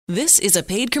This is a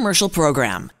paid commercial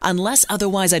program. Unless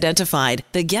otherwise identified,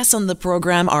 the guests on the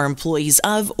program are employees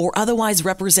of or otherwise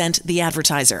represent the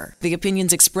advertiser. The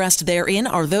opinions expressed therein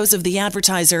are those of the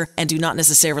advertiser and do not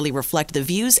necessarily reflect the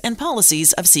views and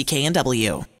policies of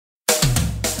CKNW.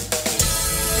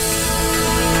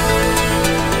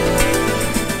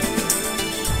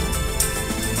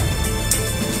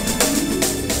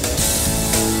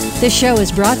 This show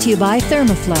is brought to you by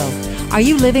Thermoflow. Are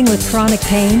you living with chronic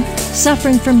pain,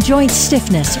 suffering from joint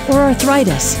stiffness or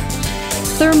arthritis?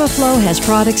 Thermoflow has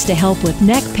products to help with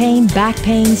neck pain, back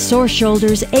pain, sore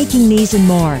shoulders, aching knees, and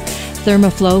more.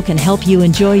 Thermoflow can help you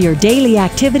enjoy your daily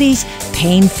activities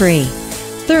pain-free.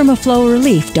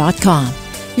 ThermoflowRelief.com.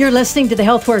 You're listening to the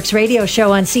HealthWorks radio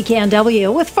show on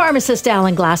CKNW with pharmacist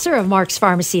Alan Glasser of Mark's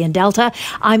Pharmacy in Delta.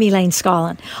 I'm Elaine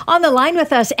Scollin. On the line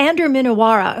with us, Andrew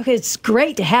Minowara. It's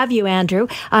great to have you, Andrew,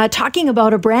 talking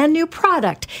about a brand new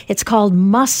product. It's called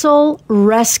Muscle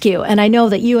Rescue. And I know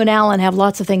that you and Alan have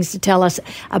lots of things to tell us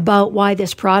about why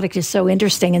this product is so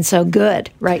interesting and so good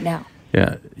right now.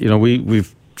 Yeah,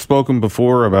 we've spoken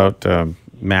before about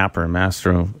MAP, or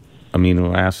Master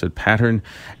Amino Acid Pattern,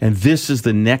 and this is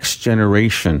the next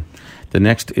generation, the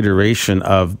next iteration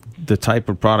of the type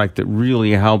of product that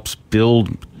really helps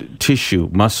build tissue,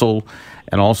 muscle,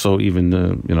 and also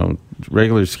even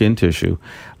regular skin tissue.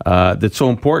 That's so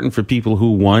important for people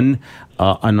who, one,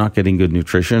 are not getting good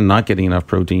nutrition, not getting enough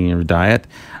protein in your diet,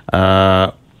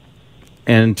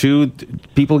 and two,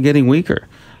 people getting weaker.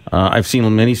 I've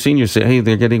seen many seniors say, "Hey,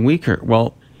 they're getting weaker."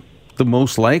 Well, the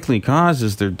most likely cause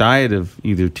is their diet of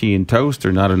either tea and toast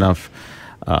or not enough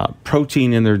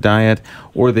protein in their diet,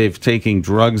 or they've taken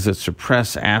drugs that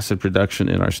suppress acid production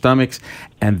in our stomachs,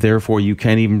 and therefore you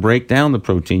can't even break down the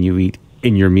protein you eat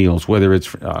in your meals, whether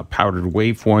it's powdered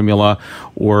whey formula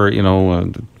or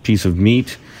a piece of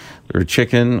meat or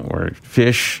chicken or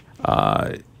fish.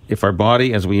 If our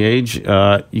body, as we age,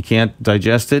 you can't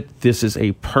digest it, this is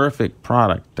a perfect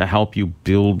product to help you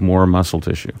build more muscle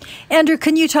tissue. Andrew,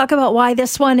 can you talk about why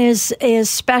this one is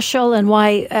special and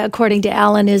why, according to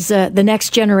Alan, is the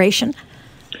next generation?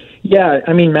 Yeah,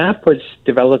 MAP was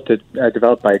developed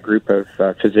by a group of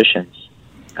physicians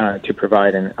to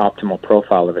provide an optimal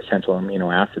profile of essential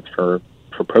amino acids for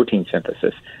protein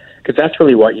synthesis, because that's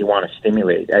really what you want to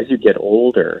stimulate. As you get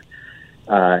older,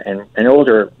 and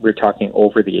older, we're talking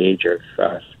over the age of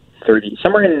 30,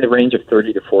 somewhere in the range of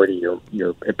 30 to 40,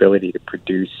 your ability to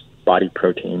produce body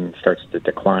protein starts to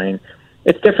decline.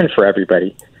 It's different for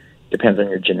everybody. Depends on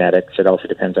your genetics. It also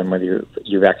depends on whether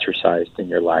you've exercised in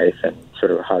your life and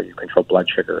sort of how you control blood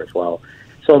sugar as well.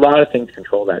 So a lot of things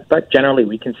control that. But generally,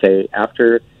 we can say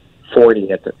after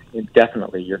 40,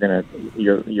 definitely your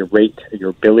rate, your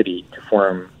ability to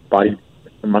form body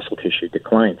muscle tissue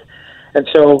declines. And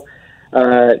so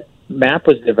MAP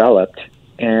was developed,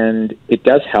 and it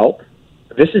does help.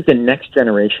 This is the next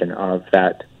generation of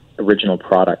that original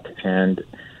product, and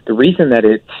the reason that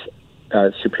it's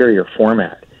a superior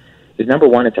format is, number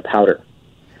one, it's a powder,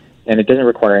 and it doesn't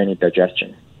require any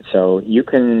digestion. So you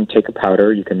can take a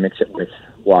powder, you can mix it with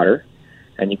water,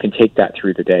 and you can take that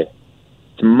through the day.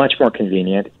 It's much more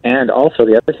convenient, and also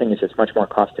the other thing is it's much more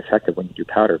cost-effective when you do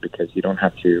powder, because you don't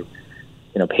have to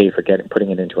pay for putting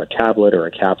it into a tablet or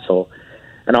a capsule.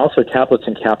 And also, tablets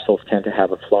and capsules tend to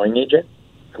have a flowing agent,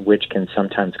 which can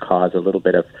sometimes cause a little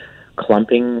bit of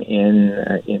clumping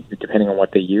in depending on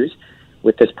what they use.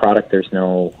 With this product, there's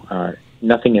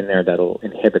nothing in there that'll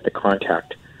inhibit the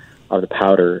contact of the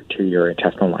powder to your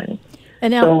intestinal lining.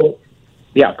 And now,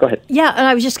 yeah, go ahead. Yeah, and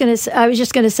I was just going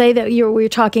to say that we were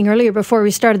talking earlier before we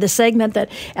started the segment that,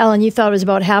 Alan, you thought it was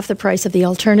about half the price of the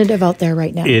alternative out there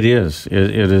right now. It is.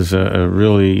 It is a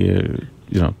really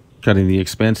cutting the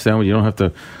expense down. You don't have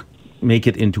to make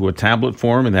it into a tablet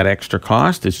form and that extra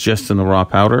cost. It's just in the raw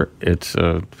powder. It's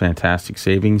a fantastic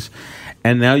savings.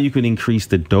 And now you can increase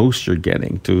the dose you're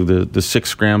getting to the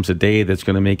 6 grams a day. That's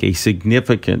going to make a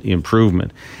significant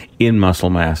improvement in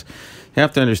muscle mass. You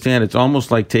have to understand, it's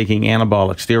almost like taking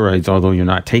anabolic steroids, although you're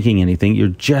not taking anything. You're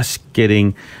just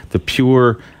getting the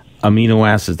pure amino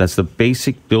acids. That's the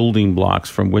basic building blocks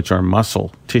from which our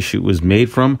muscle tissue is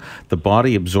made from. The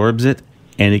body absorbs it,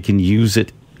 and it can use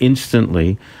it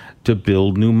instantly to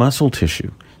build new muscle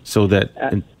tissue. So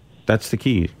that's the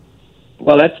key.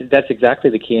 Well, that's exactly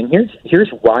the key. And here's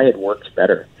why it works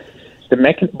better.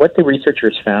 What the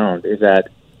researchers found is that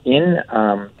in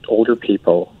older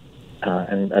people,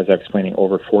 and as I was explaining,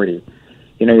 over 40,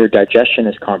 your digestion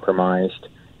is compromised.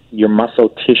 Your muscle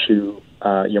tissue,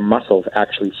 your muscles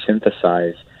actually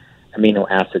synthesize amino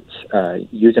acids,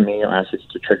 use amino acids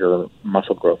to trigger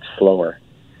muscle growth slower.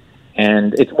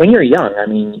 And it's when you're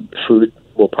young, food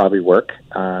will probably work.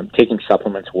 Taking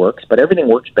supplements works, but everything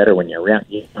works better when you're around.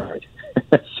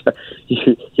 So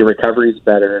your recovery is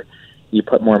better. You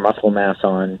put more muscle mass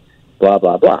on. Blah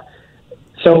blah blah.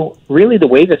 So really, the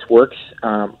way this works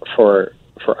for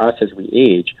us as we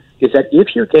age is that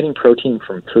if you're getting protein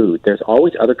from food, there's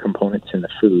always other components in the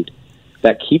food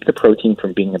that keep the protein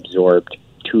from being absorbed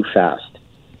too fast.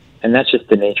 And that's just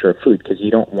the nature of food, because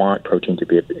you don't want protein to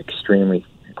be extremely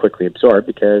quickly absorbed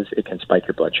because it can spike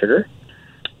your blood sugar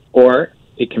or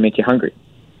it can make you hungry.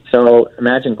 So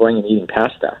imagine going and eating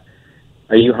pasta.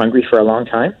 Are you hungry for a long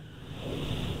time?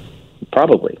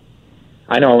 Probably.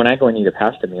 I know when I go and eat a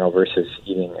pasta meal versus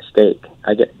eating a steak,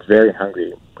 I get very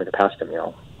hungry with a pasta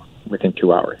meal within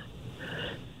 2 hours.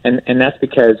 And that's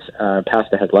because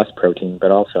pasta has less protein,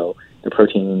 but also the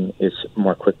protein is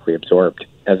more quickly absorbed,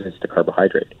 as is the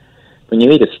carbohydrate. When you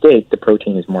eat a steak, the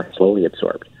protein is more slowly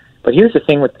absorbed. But here's the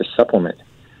thing with the supplement.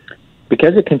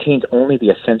 Because it contains only the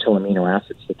essential amino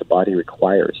acids that the body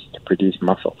requires to produce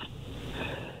muscle,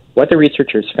 what the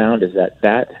researchers found is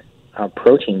that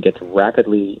protein gets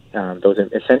rapidly, those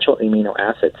essential amino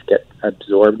acids get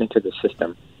absorbed into the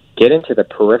system, get into the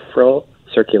peripheral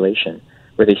circulation,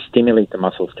 where they stimulate the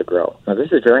muscles to grow. Now,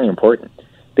 this is very important,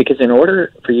 because in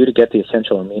order for you to get the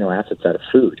essential amino acids out of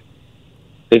food,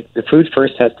 the food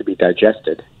first has to be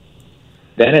digested,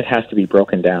 then it has to be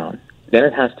broken down, then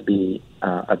it has to be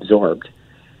absorbed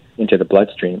into the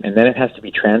bloodstream, and then it has to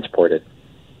be transported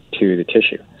to the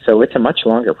tissue. So it's a much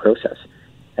longer process.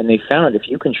 And they found if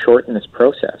you can shorten this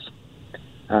process,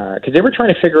 because they were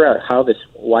trying to figure out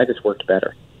why this worked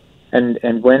better.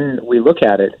 And when we look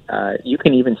at it, you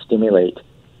can even stimulate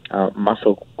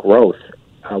muscle growth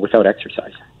without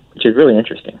exercise, which is really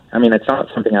interesting. I mean, it's not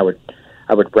something I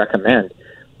would recommend,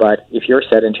 but if you're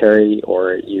sedentary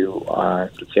or you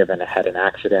haven't had an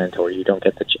accident or you don't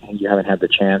get you haven't had the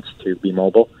chance to be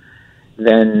mobile,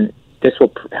 then this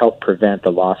will help prevent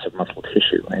the loss of muscle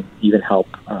tissue and even help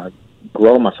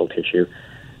grow muscle tissue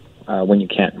when you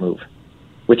can't move,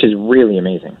 which is really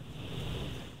amazing.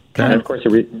 And of course,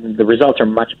 the results are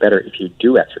much better if you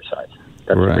do exercise.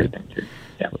 That's a great thing too.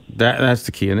 Yeah, that's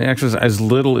the key. And exercise, as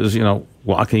little as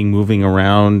walking, moving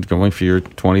around, going for your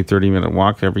 20, 30-minute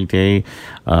walk every day.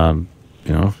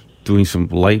 Doing some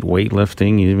light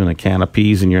weightlifting, even a can of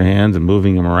peas in your hands and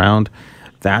moving them around.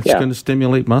 That's going to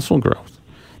stimulate muscle growth.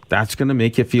 That's going to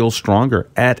make you feel stronger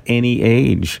at any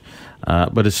age,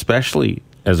 but especially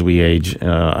as we age.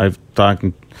 I've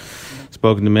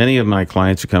spoken to many of my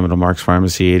clients who come into Mark's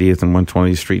Pharmacy, 80th and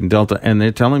 120th Street in Delta, and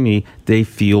they're telling me they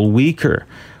feel weaker.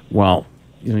 Well,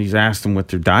 you ask them what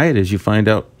their diet is, you find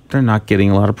out they're not getting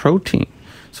a lot of protein.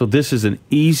 So this is an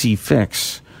easy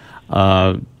fix.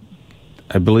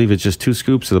 I believe it's just 2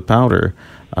 scoops of the powder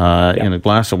in a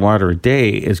glass of water a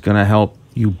day is going to help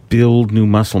you build new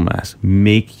muscle mass,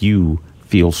 make you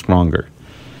feel stronger.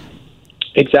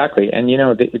 Exactly. And,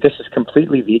 this is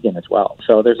completely vegan as well.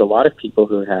 So there's a lot of people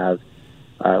who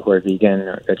are vegan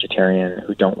or vegetarian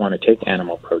who don't want to take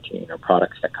animal protein or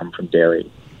products that come from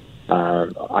dairy,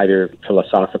 either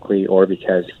philosophically or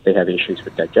because they have issues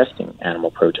with digesting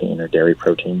animal protein or dairy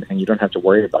protein. And you don't have to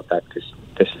worry about that because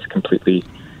this is completely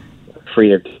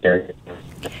free of dairy.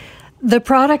 The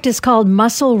product is called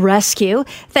Muscle Rescue.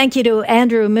 Thank you to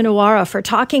Andrew Minowara for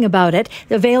talking about it.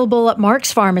 Available at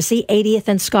Mark's Pharmacy, 80th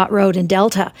and Scott Road in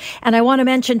Delta. And I want to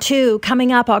mention, too,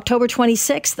 coming up October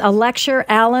 26th, a lecture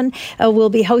Alan will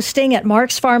be hosting at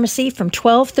Mark's Pharmacy from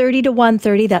 12:30 to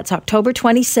 1:30. That's October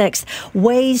 26th.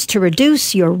 Ways to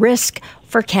reduce your risk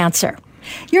for cancer.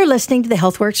 You're listening to the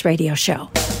HealthWorks Radio Show.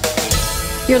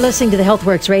 You're listening to the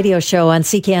HealthWorks Radio Show on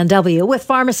CKNW with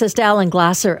pharmacist Alan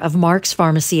Glasser of Mark's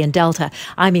Pharmacy in Delta.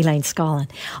 I'm Elaine Scollin.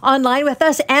 Online with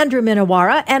us, Andrew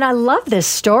Minowara. And I love this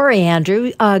story,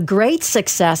 Andrew. Great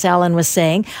success, Alan was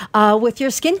saying, with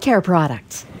your skincare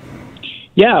products.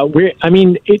 Yeah,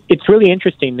 it's really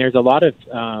interesting. There's a lot of,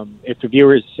 if the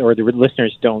viewers or the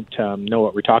listeners don't know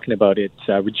what we're talking about, it's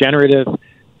regenerative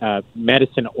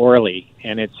medicine orally,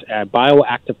 and it's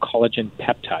bioactive collagen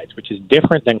peptides, which is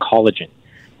different than collagen.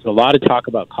 So a lot of talk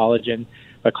about collagen,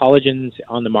 but collagens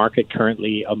on the market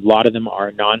currently, a lot of them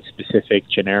are non-specific,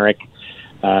 generic.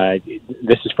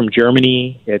 This is from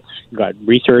Germany. It's got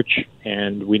research,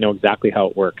 and we know exactly how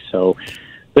it works. So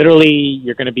literally,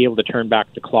 you're going to be able to turn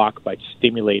back the clock by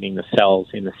stimulating the cells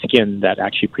in the skin that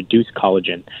actually produce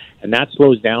collagen. And that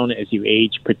slows down as you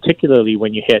age, particularly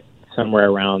when you hit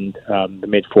somewhere around the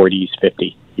mid-40s,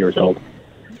 50 years old.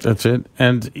 That's it.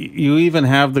 And you even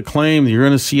have the claim that you're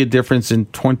going to see a difference in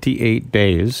 28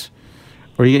 days,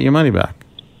 or you get your money back.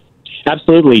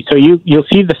 Absolutely. So you'll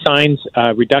see the signs,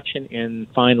 reduction in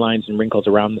fine lines and wrinkles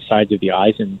around the sides of the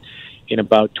eyes, and in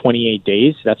about 28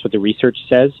 days. That's what the research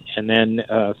says. And then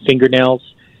fingernails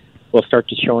will start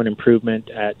to show an improvement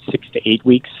at 6 to 8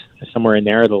 weeks, somewhere in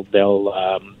there.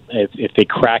 They'll if they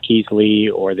crack easily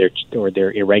or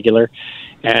they're irregular.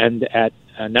 And at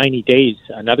 90 days,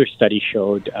 another study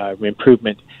showed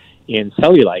improvement in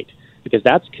cellulite, because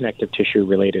that's connective tissue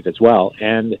related as well.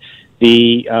 And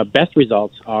the best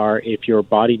results are if your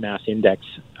body mass index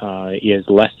is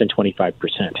less than 25%.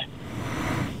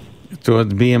 So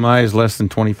the BMI is less than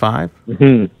 25?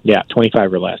 Mm-hmm. Yeah,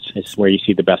 25 or less is where you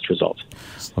see the best results.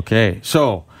 Okay,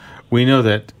 so we know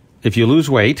that if you lose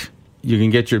weight, you can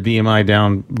get your BMI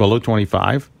down below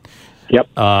 25. Yep.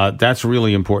 That's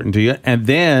really important to you. And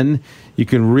then you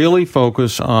can really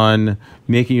focus on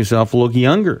making yourself look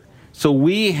younger. So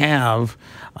we have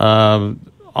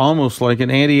almost like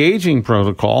an anti-aging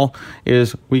protocol.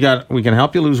 Is we can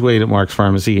help you lose weight at Mark's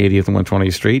Pharmacy, 80th and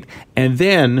 120th Street, and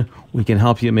then we can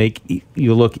help you make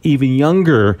you look even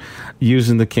younger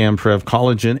using the CanPrev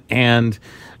collagen, and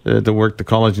to work the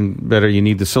collagen better, you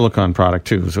need the silicone product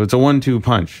too. So it's a 1-2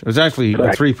 punch. It's actually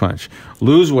Correct. a 3-punch.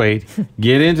 Lose weight,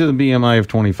 get into the BMI of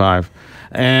 25,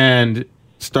 and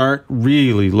start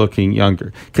really looking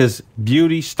younger, because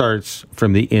beauty starts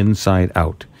from the inside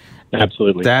out.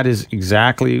 Absolutely. That is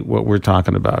exactly what we're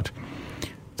talking about.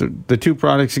 The two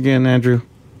products again, Andrew?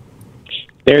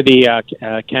 They're the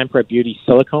CanPrev Beauty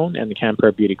Silicone and the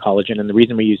CanPrev Beauty Collagen. And the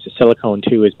reason we use the silicone,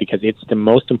 too, is because it's the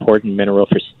most important mineral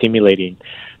for stimulating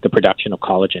the production of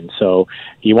collagen. So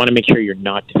you want to make sure you're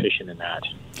not deficient in that.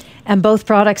 And both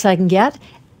products I can get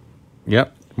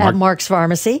Yep. at Mark's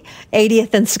Pharmacy,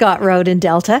 80th and Scott Road in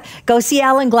Delta. Go see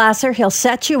Alan Glasser. He'll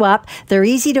set you up. They're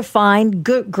easy to find.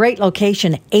 Good, great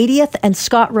location, 80th and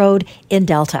Scott Road in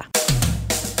Delta.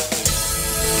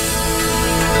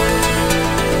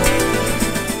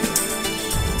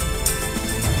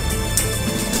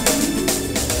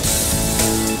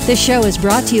 This show is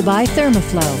brought to you by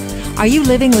Thermoflow. Are you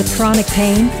living with chronic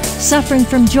pain, suffering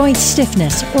from joint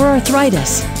stiffness or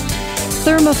arthritis?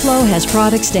 Thermoflow has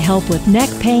products to help with neck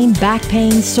pain, back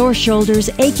pain, sore shoulders,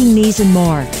 aching knees, and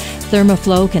more.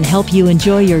 Thermoflow can help you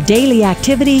enjoy your daily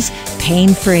activities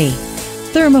pain-free.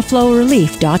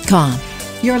 ThermoflowRelief.com.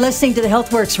 You're listening to the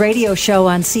HealthWorks radio show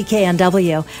on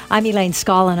CKNW. I'm Elaine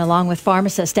Scollin, along with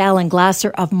pharmacist Alan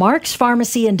Glasser of Mark's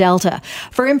Pharmacy in Delta.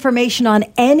 For information on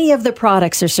any of the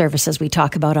products or services we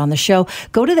talk about on the show,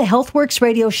 go to the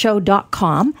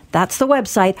healthworksradioshow.com. That's the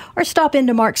website. Or stop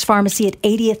into Mark's Pharmacy at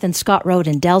 80th and Scott Road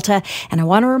in Delta. And I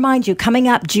want to remind you, coming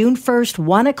up June 1st,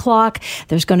 1 o'clock,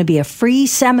 there's going to be a free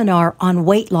seminar on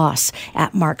weight loss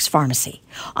at Mark's Pharmacy.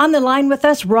 On the line with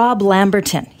us, Rob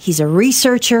Lamberton. He's a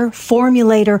researcher,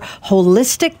 formulator,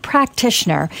 holistic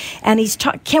practitioner, and he's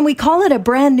can we call it a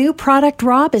brand new product,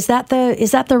 Rob? Is that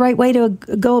the right way to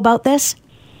go about this?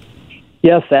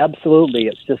 Yes, absolutely.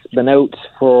 It's just been out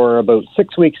for about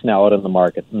 6 weeks now, out on the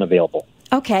market and available.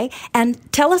 Okay, and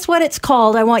tell us what it's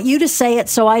called. I want you to say it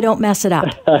so I don't mess it up.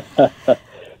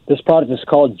 This product is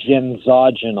called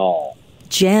Genzogenol.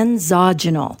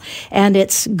 Genzogenol. And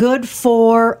it's good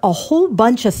for a whole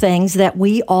bunch of things that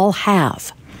we all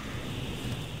have.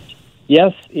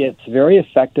 Yes, it's very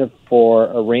effective for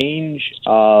a range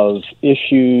of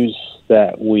issues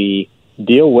that we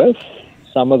deal with.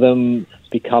 Some of them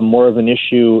become more of an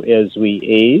issue as we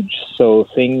age. So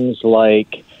things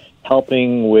like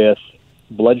helping with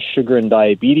blood sugar and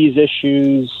diabetes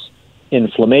issues,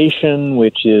 inflammation,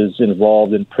 which is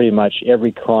involved in pretty much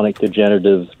every chronic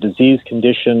degenerative disease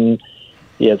condition.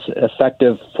 It's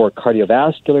effective for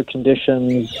cardiovascular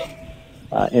conditions,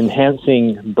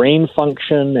 enhancing brain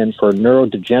function, and for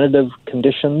neurodegenerative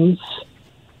conditions,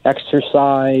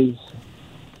 exercise,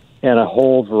 and a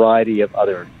whole variety of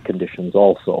other conditions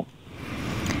also.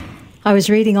 I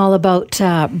was reading all about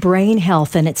brain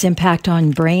health and its impact on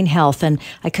brain health, and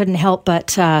I couldn't help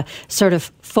but sort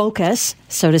of focus,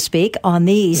 so to speak, on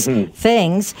these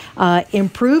things.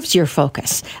 Improves your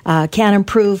focus, can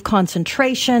improve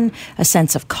concentration, a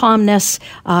sense of calmness,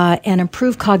 and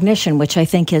improve cognition, which I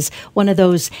think is one of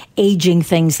those aging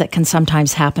things that can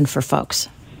sometimes happen for folks.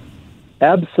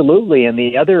 Absolutely. And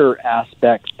the other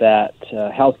aspect that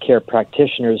healthcare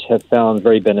practitioners have found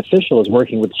very beneficial is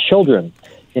working with children.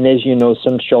 And as you know,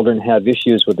 some children have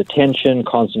issues with attention,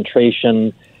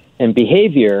 concentration, and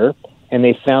behavior, and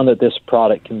they found that this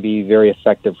product can be very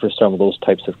effective for some of those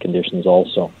types of conditions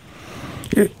also.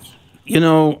 You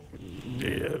know,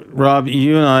 Rob,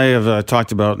 you and I have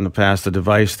talked about in the past a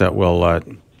device that will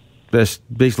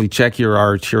basically check your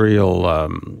arterial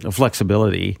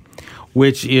flexibility,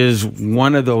 which is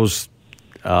one of those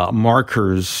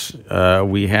markers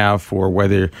we have for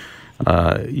whether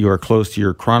you are close to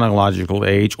your chronological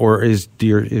age, or is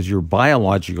your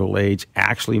biological age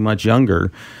actually much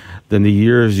younger than the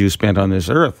years you spent on this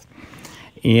earth?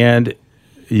 And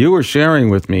you were sharing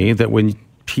with me that when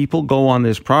people go on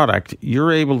this product,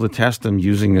 you're able to test them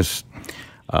using this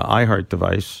iHeart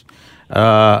device,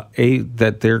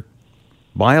 that their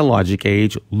biologic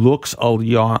age looks a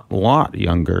lot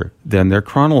younger than their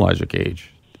chronologic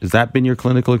age. Has that been your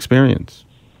clinical experience?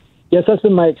 Yes, that's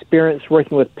been my experience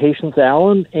working with patients,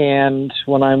 Alan. And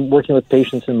when I'm working with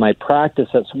patients in my practice,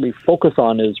 that's what we focus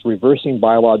on, is reversing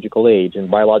biological age.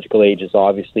 And biological age is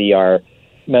obviously our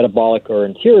metabolic or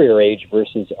interior age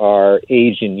versus our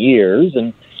age in years.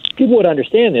 And people would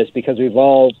understand this because we've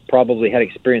all probably had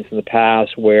experience in the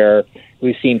past where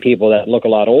we've seen people that look a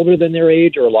lot older than their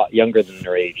age or a lot younger than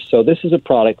their age. So this is a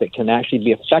product that can actually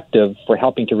be effective for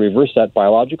helping to reverse that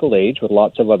biological age with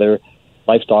lots of other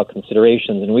lifestyle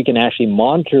considerations. And we can actually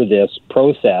monitor this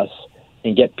process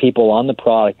and get people on the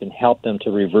product and help them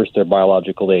to reverse their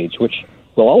biological age, which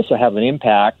will also have an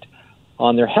impact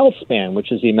on their health span,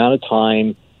 which is the amount of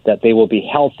time that they will be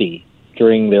healthy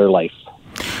during their life.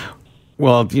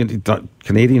 Well, the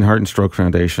Canadian Heart and Stroke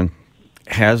Foundation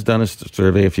has done a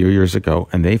survey a few years ago,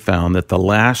 and they found that the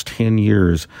last 10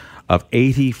 years of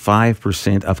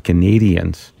 85% of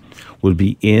Canadians would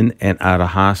be in and out of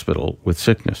hospital with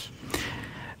sickness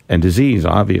and disease,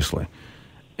 obviously.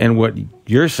 And what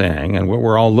you're saying and what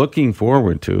we're all looking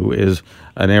forward to is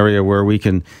an area where we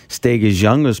can stay as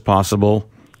young as possible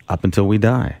up until we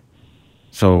die.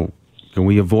 So can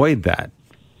we avoid that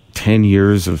 10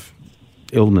 years of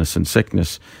illness and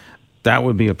sickness? That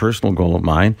would be a personal goal of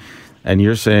mine. And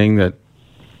you're saying that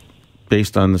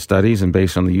based on the studies and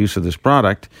based on the use of this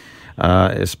product,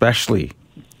 especially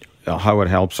how it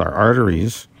helps our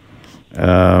arteries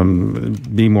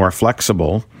be more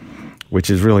flexible, which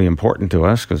is really important to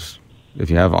us, because if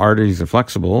you have arteries that are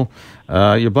flexible,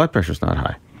 your blood pressure is not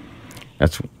high.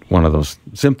 That's one of those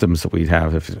symptoms that we'd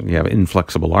have if you have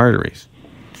inflexible arteries.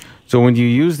 So when you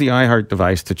use the iHeart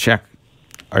device to check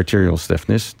arterial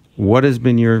stiffness, what has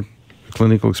been your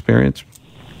clinical experience?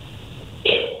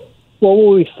 Well,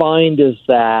 what we find is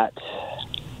that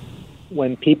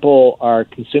when people are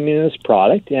consuming this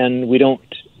product, and we don't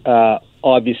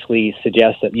obviously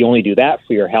suggest that you only do that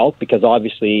for your health, because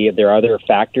obviously there are other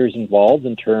factors involved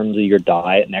in terms of your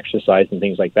diet and exercise and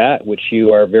things like that, which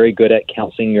you are very good at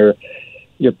counseling your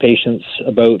patients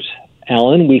about,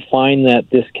 Alan. We find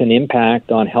that this can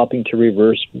impact on helping to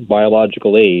reverse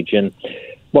biological age. And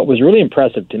what was really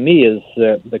impressive to me is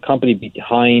the company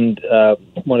behind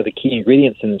one of the key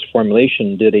ingredients in this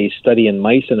formulation did a study in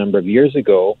mice a number of years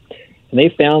ago, and they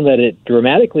found that it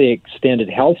dramatically extended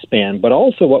health span, but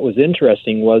also what was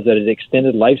interesting was that it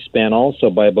extended lifespan also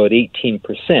by about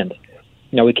 18%.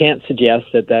 Now, we can't suggest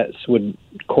that that would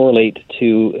correlate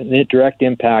to a direct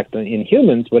impact in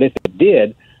humans, but if it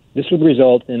did, this would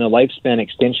result in a lifespan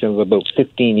extension of about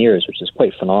 15 years, which is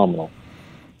quite phenomenal.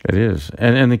 It is.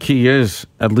 And the key is,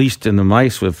 at least in the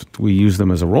mice, if we use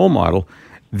them as a role model,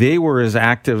 they were as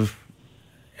active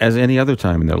as any other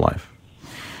time in their life.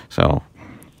 So,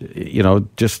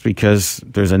 just because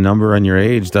there's a number on your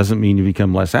age doesn't mean you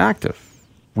become less active.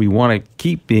 We want to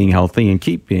keep being healthy and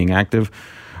keep being active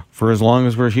for as long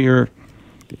as we're here,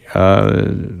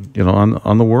 on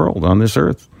the world, on this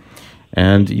earth.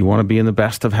 And you want to be in the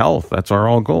best of health. That's our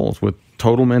all goals, with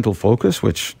total mental focus,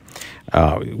 which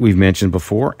we've mentioned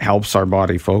before, helps our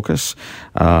body focus,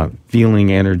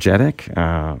 feeling energetic.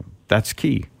 That's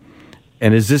key.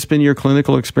 And has this been your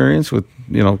clinical experience with,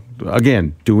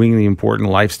 again, doing the important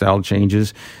lifestyle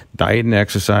changes, diet and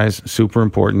exercise, super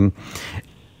important,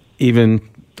 even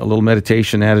a little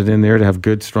meditation added in there to have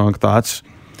good, strong thoughts,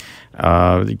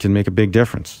 it can make a big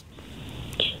difference.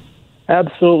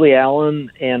 Absolutely,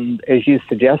 Alan. And as you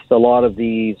suggest, a lot of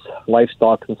these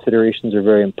lifestyle considerations are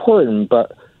very important.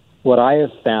 But what I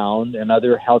have found, and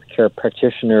other healthcare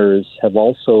practitioners have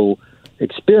also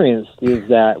experienced, is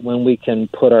that when we can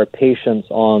put our patients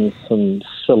on some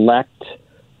select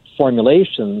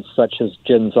formulations, such as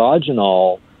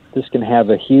genzogenol, this can have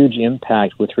a huge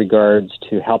impact with regards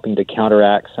to helping to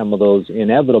counteract some of those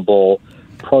inevitable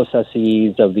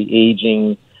processes of the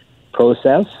aging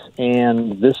process.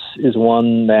 And this is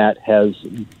one that has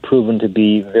proven to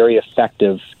be very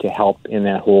effective to help in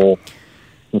that whole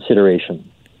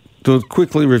consideration. To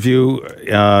quickly review,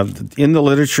 in the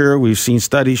literature, we've seen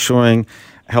studies showing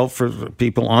help for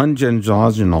people on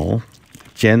genzogenol.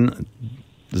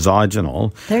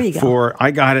 There you go.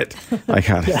 I got it.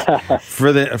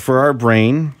 For our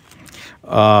brain,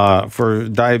 for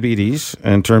diabetes,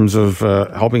 in terms of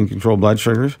helping control blood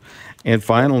sugars. And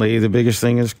finally, the biggest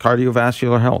thing is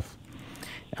cardiovascular health.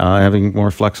 having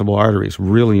more flexible arteries,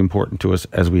 really important to us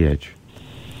as we age.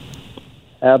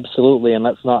 Absolutely, and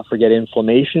let's not forget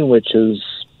inflammation, which is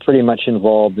pretty much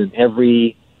involved in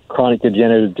every chronic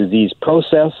degenerative disease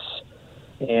process,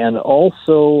 and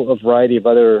also a variety of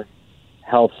other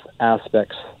health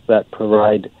aspects that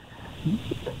provide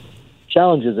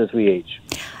challenges as we age.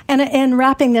 And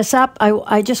wrapping this up,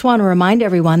 I just want to remind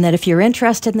everyone that if you're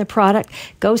interested in the product,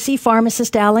 go see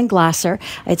pharmacist Alan Glasser.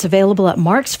 It's available at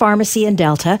Mark's Pharmacy in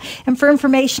Delta. And for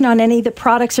information on any of the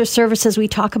products or services we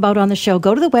talk about on the show,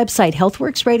 go to the website,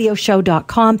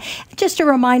 healthworksradioshow.com. Just a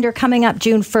reminder, coming up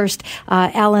June 1st,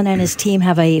 Alan and his team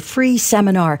have a free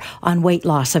seminar on weight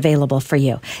loss available for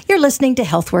you. You're listening to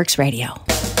HealthWorks Radio.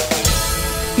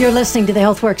 You're listening to the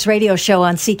HealthWorks radio show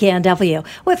on CKNW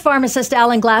with pharmacist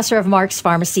Alan Glasser of Mark's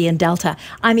Pharmacy in Delta.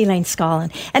 I'm Elaine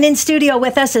Scollin. And in studio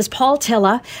with us is Paul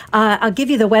Tilla. I'll give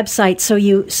you the website so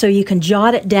you can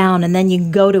jot it down and then you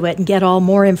can go to it and get all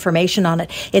more information on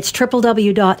it. It's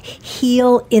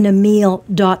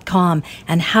www.healinameel.com.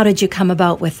 And how did you come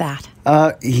about with that?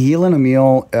 Heal in a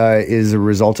Meal is a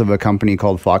result of a company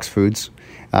called Fox Foods.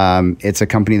 It's a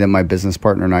company that my business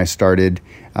partner and I started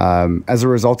as a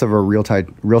result of a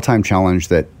real-time challenge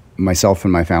that myself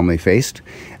and my family faced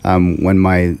when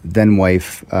my then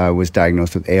wife was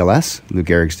diagnosed with ALS, Lou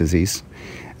Gehrig's disease.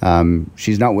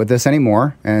 She's not with us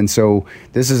anymore, and so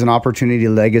this is an opportunity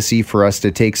legacy for us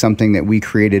to take something that we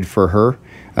created for her,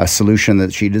 a solution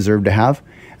that she deserved to have,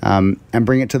 and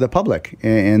bring it to the public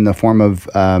in the form of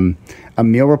a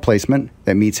meal replacement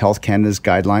that meets Health Canada's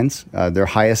guidelines. Their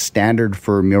highest standard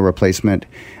for meal replacement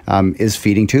is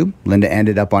feeding tube. Linda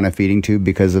ended up on a feeding tube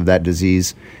because of that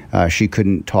disease. She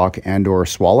couldn't talk and or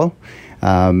swallow.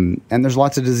 And there's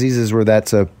lots of diseases where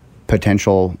that's a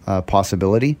potential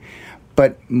possibility.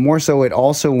 But more so, it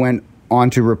also went on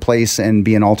to replace and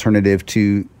be an alternative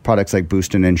to products like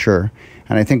Boost and Ensure.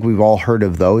 And I think we've all heard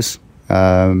of those.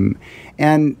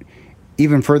 And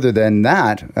even further than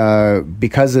that,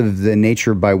 because of the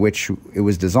nature by which it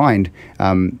was designed,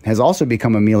 has also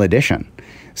become a meal addition.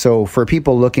 So for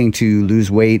people looking to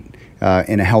lose weight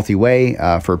in a healthy way,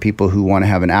 for people who want to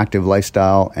have an active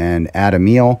lifestyle and add a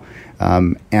meal,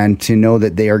 and to know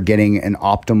that they are getting an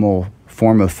optimal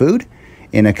form of food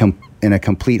in a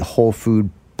complete whole food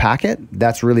packet,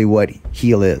 that's really what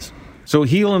Heal is. So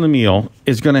Heal in a Meal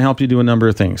is going to help you do a number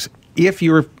of things. If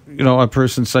you're a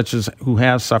person such as who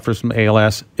suffers from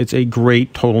ALS, it's a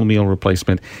great total meal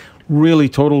replacement. Really,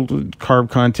 total carb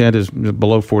content is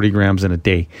below 40 grams in a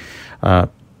day.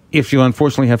 If you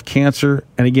unfortunately have cancer,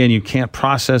 and again, you can't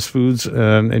process foods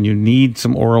and you need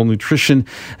some oral nutrition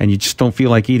and you just don't feel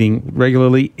like eating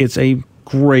regularly, it's a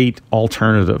great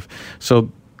alternative. So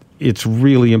it's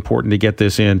really important to get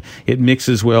this in. It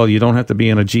mixes well. You don't have to be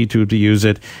in a G-tube to use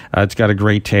it. It's got a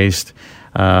great taste.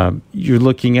 You're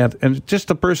looking at, and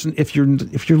just a person, if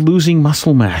you're losing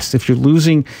muscle mass, if you're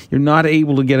not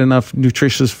able to get enough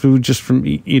nutritious food just from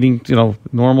eating,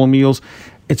 normal meals,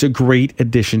 it's a great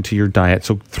addition to your diet.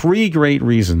 So 3 great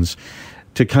reasons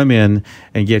to come in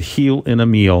and get Heal in a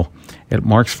Meal at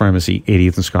Mark's Pharmacy,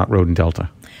 80th and Scott Road in Delta.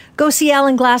 Go see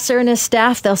Alan Glasser and his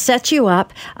staff. They'll set you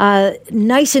up.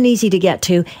 Nice and easy to get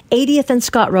to. 80th and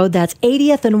Scott Road. That's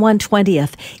 80th and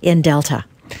 120th in Delta.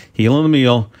 Heal in a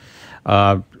Meal.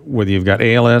 Whether you've got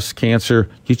ALS, cancer,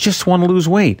 you just want to lose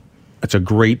weight. It's a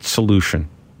great solution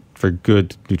for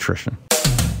good nutrition.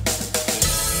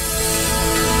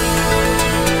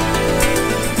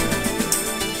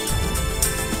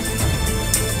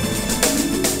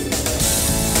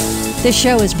 This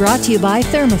show is brought to you by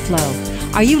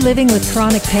Thermoflow. Are you living with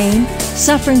chronic pain,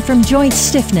 suffering from joint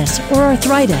stiffness or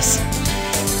arthritis?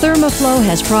 Thermoflow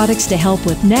has products to help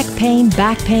with neck pain,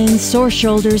 back pain, sore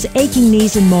shoulders, aching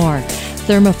knees, and more.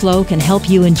 Thermoflow can help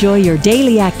you enjoy your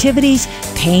daily activities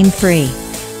pain-free.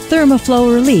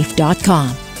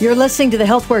 ThermoflowRelief.com. You're listening to the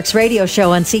HealthWorks radio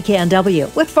show on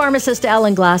CKNW with pharmacist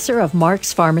Alan Glasser of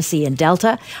Mark's Pharmacy in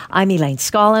Delta. I'm Elaine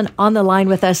Scollin. On the line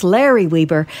with us, Larry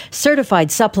Weber,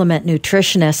 certified supplement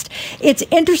nutritionist. It's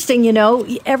interesting,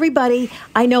 everybody,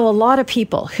 I know a lot of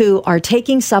people who are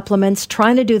taking supplements,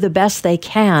 trying to do the best they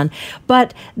can,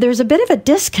 but there's a bit of a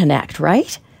disconnect,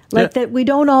 right? That we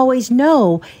don't always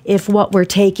know if what we're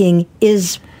taking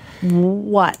is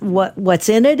what's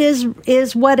in it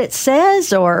is what it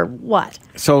says or what?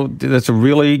 So that's a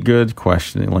really good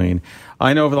question, Elaine.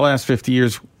 I know over the last 50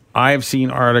 years, I've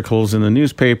seen articles in the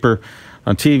newspaper,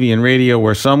 on TV and radio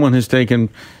where someone has taken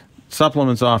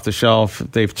supplements off the shelf,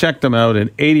 they've checked them out,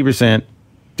 and 80%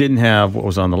 didn't have what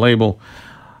was on the label.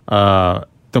 The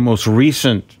most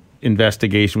recent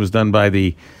investigation was done by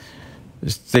the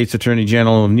State's Attorney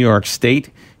General of New York State.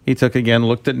 He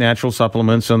looked at natural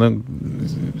supplements on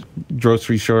the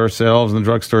grocery store shelves and the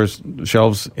drugstore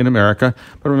shelves in America.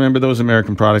 But remember, those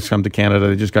American products come to Canada.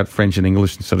 They just got French and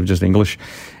English instead of just English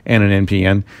and an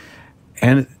NPN.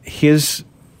 And his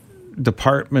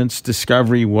department's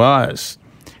discovery was,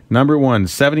 number one,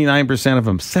 79% of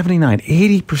them,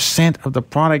 80% of the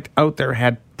product out there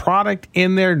had product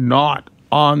in there not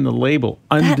on the label,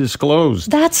 undisclosed.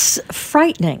 That's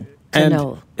frightening to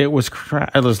know. It was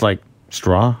like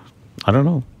straw. I don't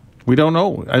know. We don't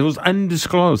know. It was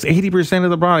undisclosed. 80% of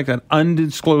the product had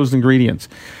undisclosed ingredients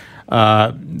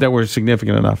that were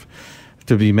significant enough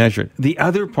to be measured. The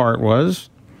other part was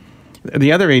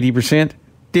the other 80%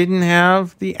 didn't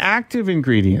have the active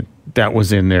ingredient that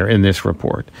was in there in this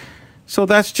report. So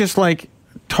that's just like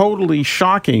totally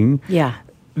shocking. Yeah.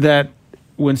 That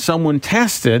when someone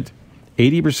tested,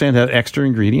 80% had extra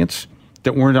ingredients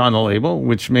that weren't on the label,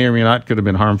 which may or may not could have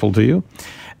been harmful to you.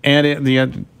 And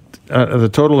the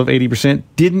total of 80%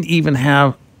 didn't even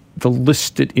have the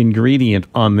listed ingredient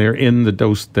on there in the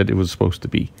dose that it was supposed to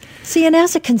be. See, and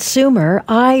as a consumer,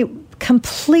 I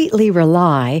completely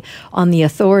rely on the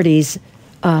authorities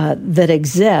that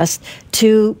exist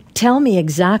to tell me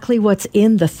exactly what's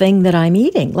in the thing that I'm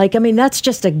eating. That's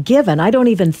just a given. I don't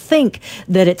even think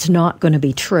that it's not going to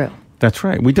be true. That's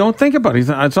right. We don't think about it.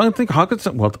 I don't think, how could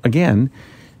well, again,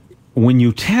 when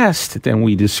you test, then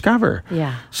we discover.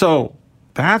 Yeah. So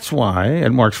that's why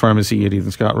at Mark's Pharmacy at Ethan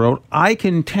Scott Road, I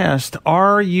can test,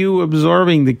 are you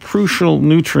absorbing the crucial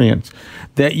nutrients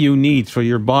that you need for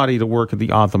your body to work at the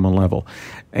optimal level?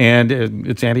 And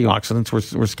it's antioxidants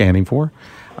we're scanning for,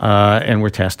 and we're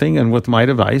testing. And with my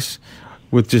device,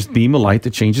 with just beam of light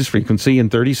that changes frequency in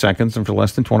 30 seconds and for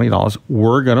less than $20,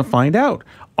 we're going to find out.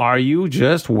 Are you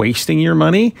just wasting your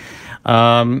money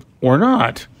or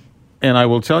not? And I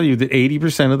will tell you that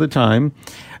 80% of the time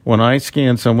when I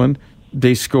scan someone,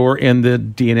 they score in the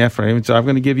DNF range. So I'm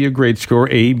going to give you a grade score,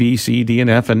 A, B, C, D, and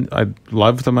F. And I'd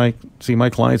love to see my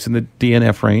clients in the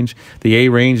DNF range. The A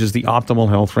range is the optimal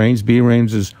health range. B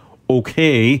range is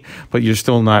okay, but you're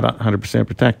still not 100%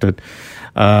 protected.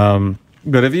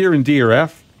 But if you're in D or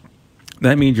F,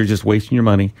 that means you're just wasting your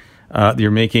money. You're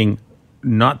making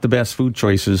not the best food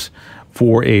choices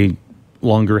for a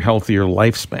longer, healthier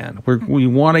lifespan. We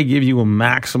want to give you a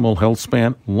maximal health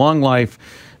span, long life,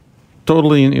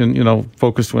 totally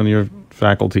focused on your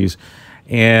faculties,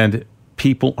 and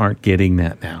people aren't getting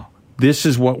that now. This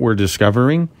is what we're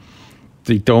discovering.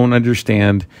 They don't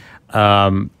understand.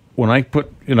 When I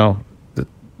put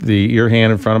your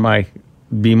hand in front of my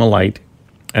beam of light,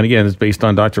 and again, it's based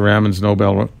on Dr. Raman's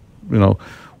Nobel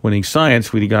winning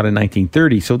science we got in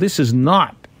 1930. So this is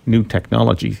not new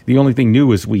technology. The only thing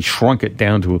new is we shrunk it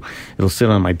down to it'll sit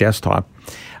on my desktop.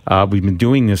 We've been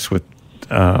doing this with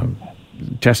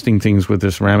testing things with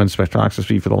this Raman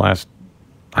spectroscopy for the last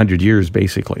 100 years,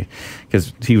 basically,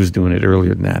 because he was doing it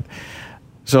earlier than that.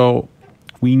 So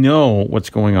we know what's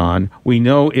going on. We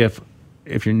know if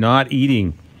you're not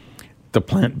eating the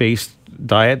plant-based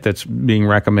diet that's being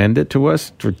recommended to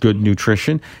us for good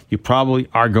nutrition, you probably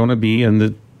are going to be in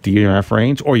the DNF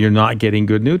range, or you're not getting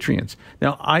good nutrients.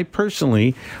 Now, I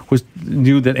personally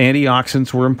knew that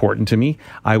antioxidants were important to me.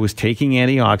 I was taking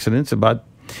antioxidants about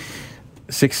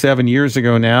 6-7 years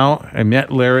ago now. I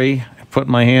met Larry, put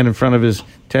my hand in front of his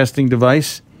testing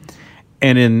device,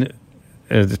 and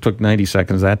it took 90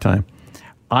 seconds that time,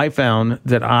 I found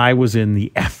that I was in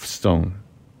the F zone.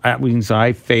 That means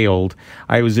I failed.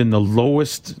 I was in the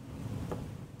lowest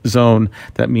zone.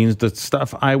 That means the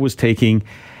stuff I was taking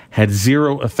had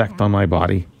zero effect on my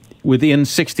body within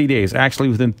 60 days, actually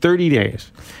within 30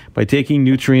 days. By taking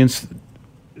nutrients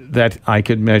that I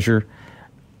could measure,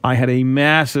 I had a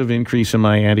massive increase in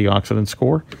my antioxidant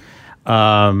score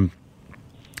to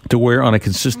where on a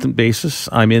consistent basis,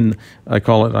 I'm in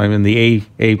the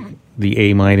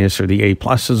A minus or the A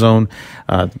plus zone,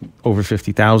 over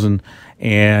 50,000.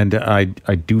 And I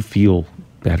do feel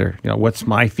better. What's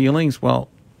my feelings? Well,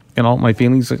 in all my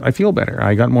feelings, I feel better.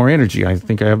 I got more energy. I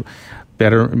think I have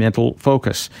better mental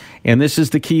focus. And this is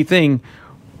the key thing.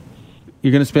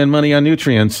 You're going to spend money on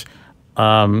nutrients.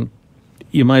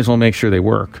 You might as well make sure they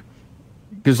work.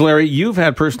 Because, Larry, you've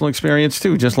had personal experience,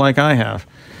 too, just like I have.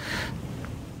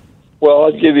 Well,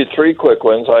 I'll give you 3 quick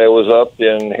ones. I was up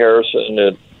in Harrison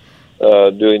at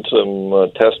doing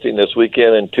some testing this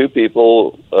weekend, and 2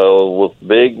 people with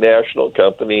big national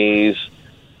companies,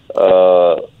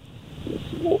 that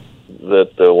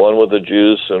one with a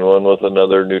juice and one with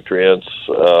another nutrients.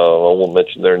 I won't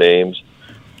mention their names,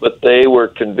 but they were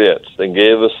convinced and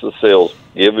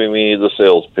giving me the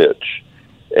sales pitch.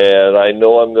 And I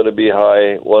know I'm going to be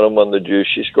high. One of them on the juice,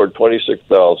 she scored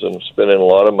 26,000, spending a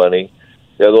lot of money.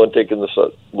 The other one taking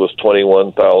was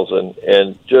 21,000,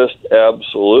 and just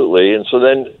absolutely. And so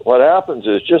then what happens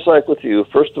is, just like with you,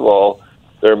 first of all,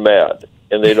 they're mad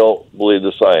and they don't believe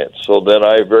the science. So then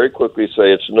I very quickly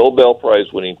say it's Nobel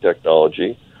Prize winning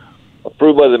technology,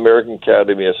 approved by the American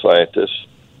Academy of Scientists,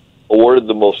 awarded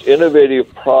the most innovative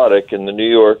product in the New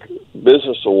York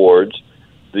Business Awards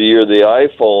the year the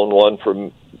iPhone won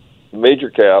for major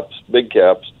caps, big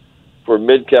caps, for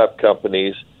mid-cap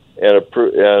companies, and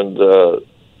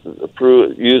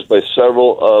used by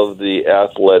several of the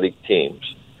athletic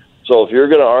teams. So if you're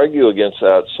going to argue against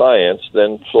that science,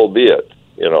 then so be it,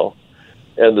 you know.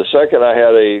 And the second, I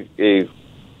had a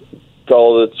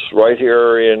fellow that's right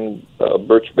here in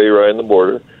Birch Bay, right on the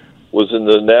border, was in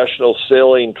the national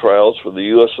sailing trials for the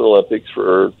U.S. Olympics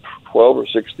for 12 or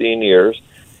 16 years.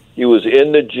 He was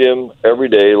in the gym every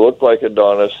day, looked like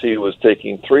Adonis. He was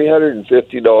taking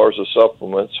 $350 of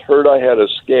supplements, heard I had a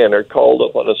scanner, called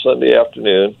up on a Sunday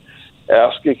afternoon,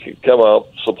 asked if he could come out.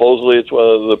 Supposedly it's one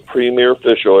of the premier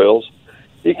fish oils.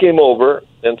 He came over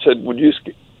and said, would you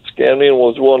scan me, and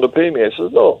was willing to pay me? I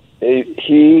said, no.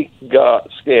 He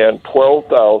got scanned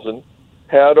 12,000,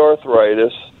 had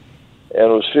arthritis,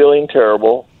 and was feeling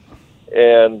terrible.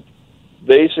 And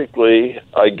basically,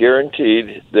 I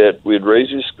guaranteed that we'd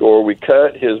raise his score. We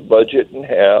cut his budget in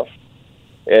half,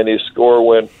 and his score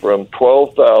went from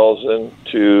 12,000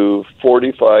 to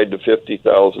 45 to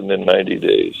 50,000 in 90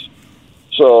 days.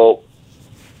 So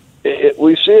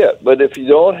we see it, but if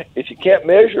you can't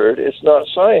measure it, it's not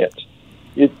science.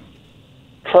 You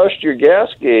trust your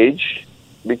gas gauge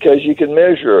because you can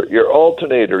measure it, your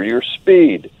alternator, your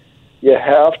speed. You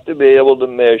have to be able to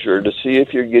measure to see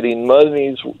if you're getting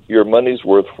your money's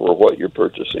worth for what you're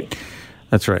purchasing.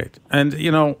 That's right. And,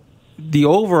 you know, the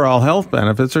overall health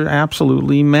benefits are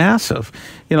absolutely massive.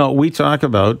 You know, we talk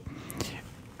about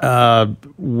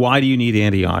why do you need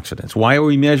antioxidants? Why are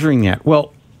we measuring that?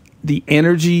 Well, the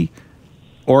energy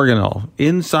organelle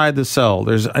inside the cell,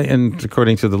 and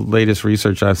according to the latest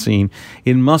research I've seen,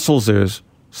 in muscles there's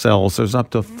up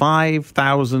to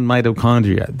 5,000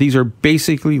 mitochondria. These are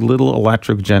basically little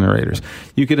electric generators.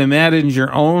 You can imagine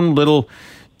your own little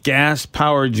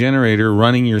gas-powered generator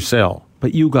running your cell,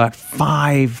 but you got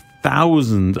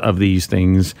 5,000 of these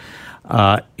things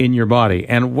in your body.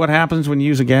 And what happens when you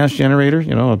use a gas generator,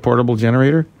 you know, a portable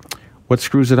generator? What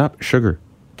screws it up? Sugar.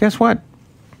 Guess what?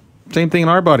 Same thing in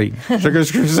our body. Sugar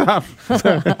screws up.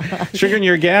 Sugar in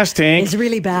your gas tank is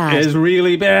really bad.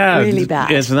 Really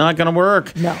bad. It's not going to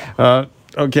work. No.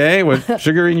 Okay, with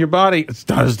sugar in your body, it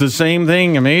does the same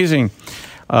thing. Amazing.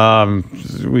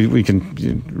 We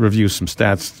can review some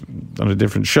stats on a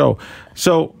different show.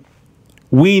 So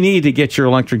we need to get your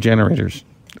electric generators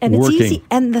and working. It's easy.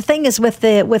 And the thing is, with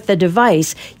the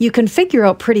device, you can figure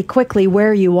out pretty quickly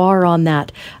where you are on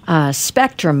that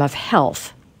spectrum of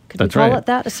health. Could we call it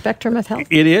that, a spectrum of health?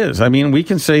 It is. I mean, we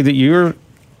can say that you're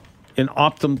in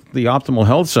the optimal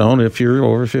health zone if you're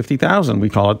over 50,000. We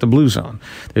call it the blue zone.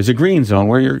 There's a green zone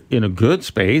where you're in a good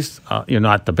space. You're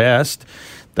not the best.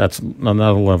 That's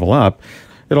another level up.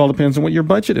 It all depends on what your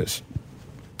budget is.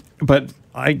 But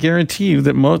I guarantee you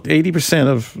that 80%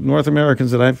 of North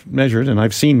Americans that I've measured and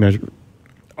I've seen measured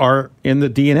are in the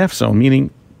DNF zone,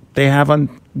 meaning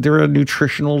they're a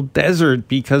nutritional desert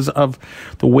because of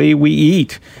the way we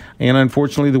eat. And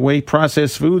unfortunately, the way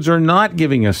processed foods are not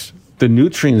giving us the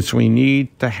nutrients we need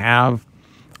to have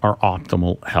our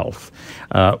optimal health.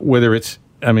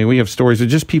 We have stories of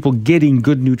just people getting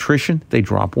good nutrition, they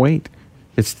drop weight.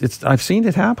 I've seen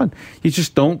it happen. You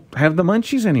just don't have the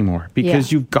munchies anymore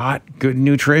because you've got good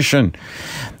nutrition.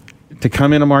 To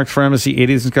come into Mark's Pharmacy,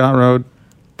 80th and Scott Road,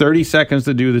 30 seconds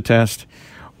to do the test.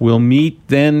 We'll meet,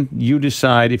 then you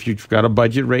decide if you've got a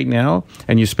budget right now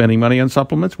and you're spending money on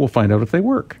supplements, we'll find out if they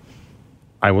work.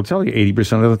 I will tell you,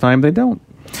 80% of the time they don't.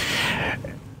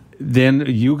 Then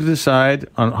you decide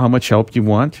on how much help you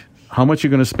want, how much you're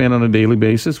going to spend on a daily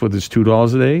basis, whether it's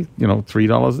 $2 a day,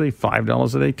 $3 a day,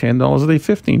 $5 a day, $10 a day,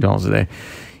 $15 a day.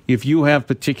 If you have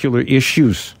particular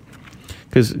issues,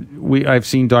 because I've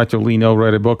seen Dr. Lee No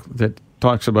write a book that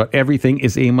talks about everything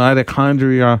is a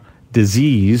mitochondria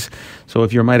disease. So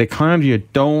if your mitochondria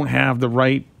don't have the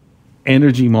right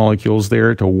energy molecules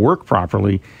there to work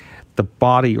properly, the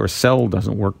body or cell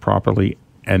doesn't work properly,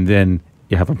 and then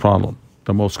you have a problem.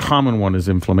 The most common one is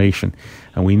inflammation.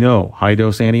 And we know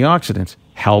high-dose antioxidants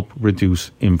help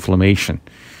reduce inflammation.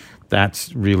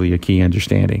 That's really a key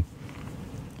understanding.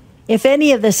 If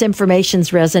any of this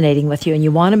information's resonating with you and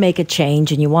you want to make a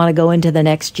change and you want to go into the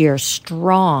next year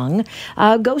strong,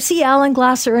 go see Alan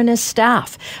Glasser and his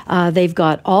staff. They've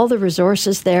got all the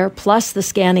resources there, plus the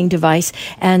scanning device,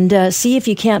 and see if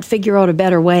you can't figure out a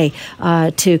better way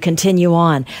to continue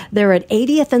on. They're at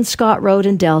 80th and Scott Road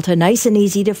in Delta, nice and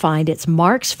easy to find. It's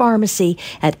Mark's Pharmacy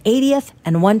at 80th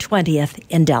and 120th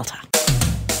in Delta.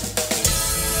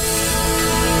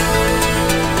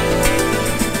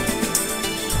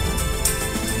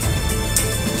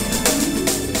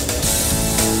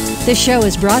 This show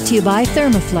is brought to you by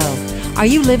Thermoflow. Are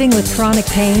you living with chronic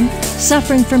pain,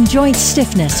 suffering from joint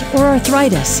stiffness or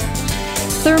arthritis?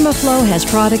 Thermoflow has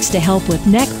products to help with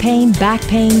neck pain, back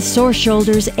pain, sore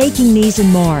shoulders, aching knees, and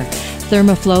more.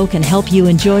 Thermoflow can help you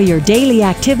enjoy your daily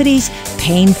activities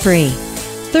pain-free.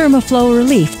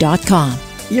 ThermoflowRelief.com.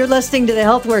 You're listening to the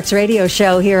HealthWorks radio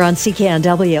show here on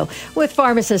CKNW with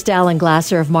pharmacist Alan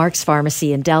Glasser of Mark's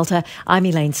Pharmacy in Delta. I'm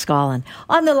Elaine Scollin.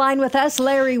 On the line with us,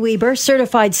 Larry Weber,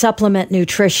 certified supplement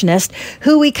nutritionist,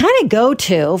 who we kind of go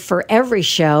to for every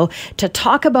show to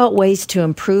talk about ways to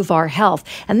improve our health.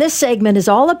 And this segment is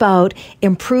all about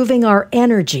improving our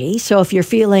energy. So if you're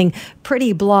feeling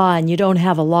pretty blah and you don't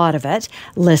have a lot of it,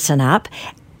 listen up.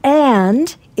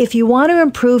 And if you want to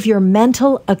improve your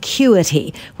mental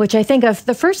acuity, which I think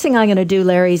the first thing I'm going to do,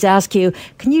 Larry, is ask you,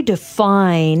 can you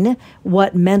define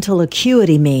what mental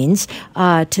acuity means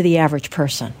to the average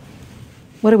person?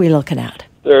 What are we looking at?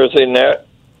 There's a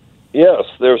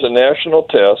national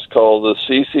test called the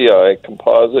CCI,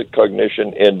 Composite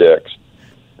Cognition Index.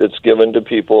 It's given to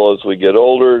people as we get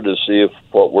older to see if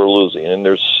what we're losing. And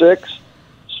there's 6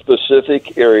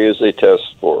 specific areas they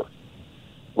test for.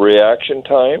 Reaction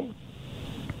time,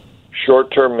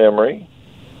 short-term memory,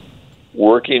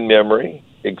 working memory,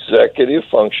 executive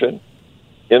function,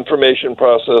 information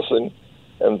processing,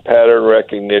 and pattern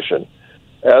recognition.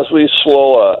 As we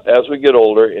as we get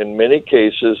older, in many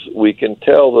cases, we can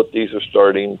tell that these are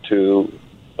starting to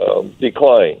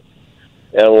decline.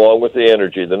 And along with the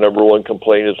energy, the number one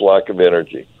complaint is lack of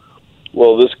energy.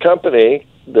 Well, this company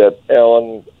that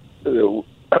Alan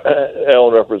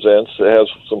represents, that has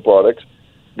some products,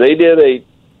 they did a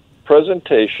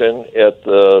presentation at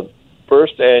the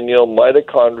first annual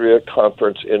Mitochondria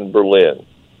Conference in Berlin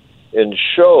and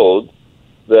showed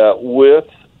that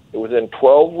within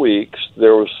 12 weeks,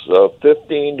 there was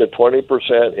 15 to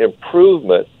 20%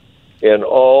 improvement in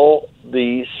all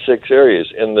these 6 areas.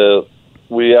 And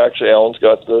Alan's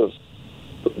got the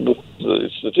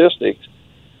statistics.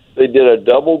 They did a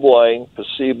double-blind,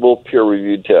 placebo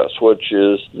peer-reviewed test, which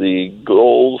is the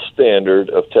gold standard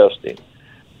of testing.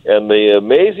 And the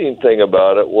amazing thing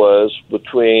about it was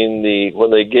when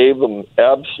they gave them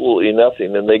absolutely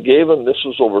nothing, and they gave them, this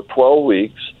was over 12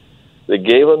 weeks, they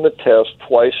gave them the test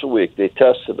twice a week. They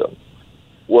tested them.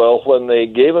 Well, when they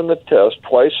gave them the test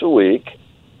twice a week,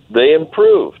 they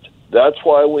improved. That's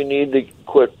why we need to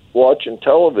quit watching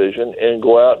television and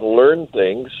go out and learn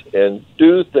things and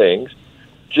do things.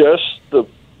 Just the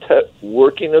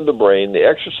working of the brain, the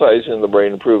exercising of the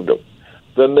brain improved them.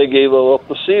 Then they gave them a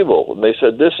placebo, and they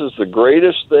said, this is the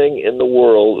greatest thing in the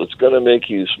world. It's going to make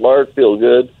you smart, feel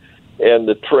good. And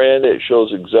the trend, it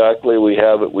shows exactly, we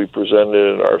presented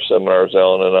it in our seminars,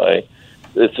 Alan and I.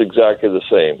 It's exactly the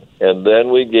same. And then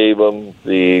we gave them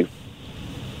the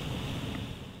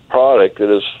product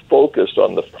that is focused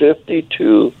on the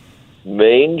 52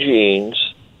 main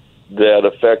genes that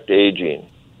affect aging.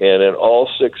 And in all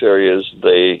 6 areas,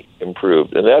 they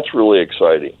improved. And that's really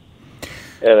exciting.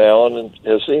 And Alan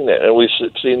has seen that. And we've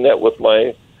seen that with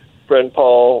my friend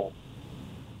Paul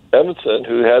Evanson,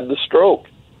 who had the stroke.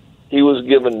 He was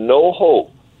given no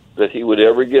hope that he would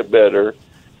ever get better.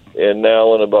 And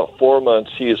now in about 4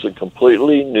 months, he is a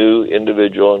completely new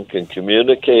individual and can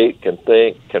communicate, can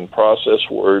think, can process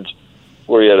words,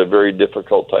 where he had a very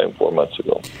difficult time 4 months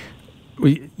ago.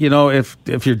 You know,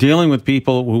 if you're dealing with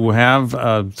people who have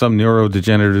some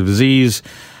neurodegenerative disease,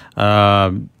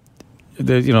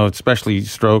 especially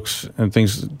strokes and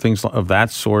things of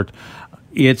that sort,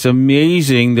 it's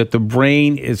amazing that the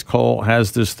brain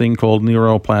has this thing called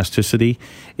neuroplasticity.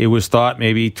 It was thought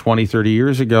maybe 20, 30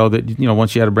 years ago that,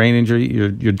 once you had a brain injury,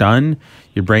 you're done.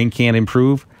 Your brain can't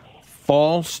improve.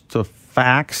 False to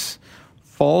facts.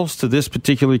 False to this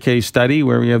particular case study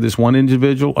where we have this one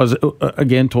individual,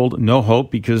 again, told no hope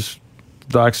because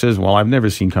the doc says, well, I've never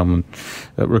seen someone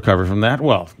recover from that.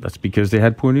 Well, that's because they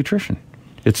had poor nutrition.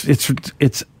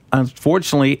 It's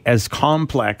unfortunately as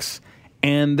complex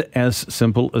and as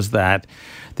simple as that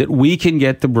we can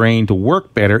get the brain to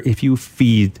work better if you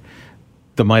feed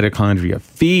the mitochondria,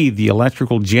 feed the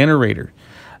electrical generator.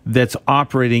 that's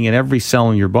operating in every cell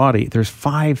in your body. There's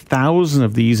 5,000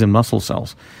 of these in muscle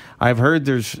cells. I've heard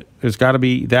there's got to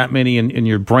be that many in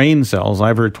your brain cells.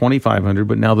 I've heard 2,500,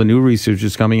 but now the new research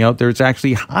is coming out. There's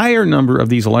actually a higher number of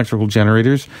these electrical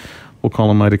generators, we'll call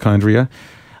them mitochondria,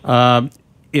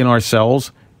 in our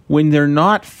cells. When they're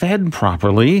not fed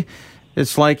properly,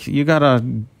 it's like you got a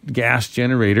gas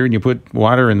generator and you put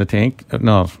water in the tank.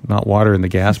 No, not water in the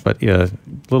gas, but a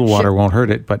little water won't hurt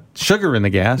it. But sugar in the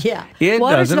gas, it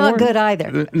water's doesn't not work. good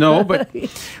either. No, but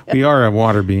we are a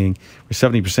water being. We're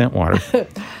 70% water,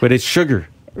 but it's sugar.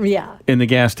 In the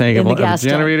gas tank. In the of gas the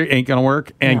generator ain't going to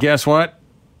work. And No. guess what?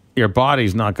 Your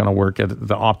body's not going to work at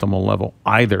the optimal level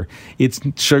either.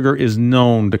 Sugar is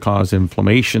known to cause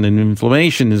inflammation, and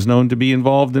inflammation is known to be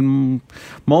involved in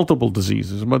multiple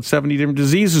diseases, about 70 different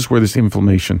diseases where there's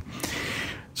inflammation.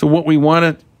 So what we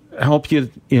want to help you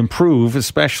improve,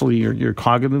 especially your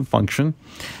cognitive function,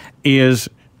 is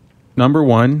number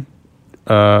one,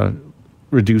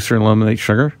 reduce or eliminate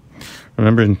sugar.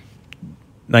 Remember in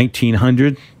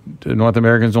 1900, North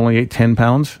Americans only ate 10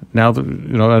 pounds. Now,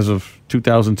 as of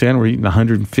 2010, we're eating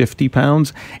 150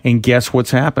 pounds. And guess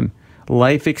what's happened?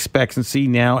 Life expectancy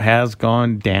now has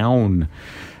gone down.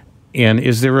 And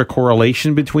is there a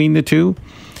correlation between the two?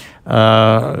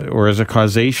 Or is it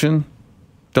causation?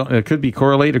 It could be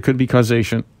correlate, it could be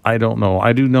causation. I don't know.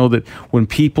 I do know that when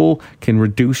people can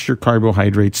reduce your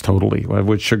carbohydrates totally, of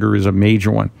which sugar is a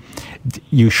major one,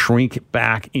 you shrink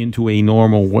back into a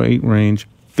normal weight range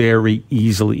very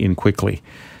easily and quickly.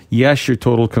 Yes, your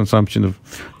total consumption of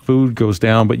food goes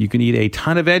down, but you can eat a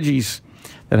ton of veggies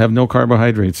that have no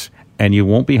carbohydrates, and you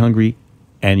won't be hungry,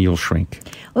 and you'll shrink.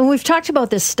 Well, we've talked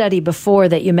about this study before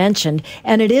that you mentioned,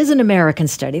 and it is an American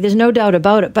study. There's no doubt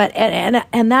about it. But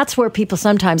and that's where people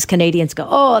sometimes, Canadians, go,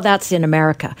 oh, that's in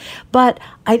America. But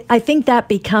I think that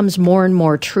becomes more and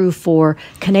more true for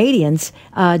Canadians,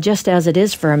 just as it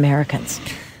is for Americans.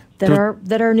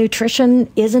 That our nutrition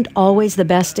isn't always the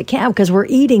best it can, because we're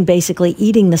basically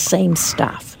eating the same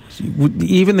stuff.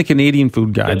 Even the Canadian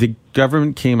Food Guide, the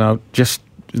government came out just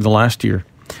in the last year,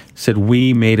 said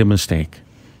we made a mistake.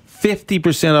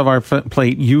 50% of our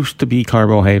plate used to be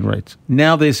carbohydrates.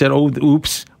 Now they said, oh,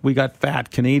 oops, we got fat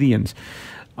Canadians.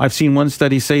 I've seen one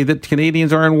study say that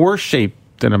Canadians are in worse shape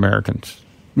than Americans,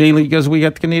 mainly because we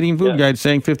got the Canadian Food Guide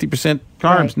saying 50%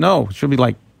 carbs. Right. No, it should be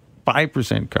like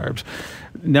 5% carbs.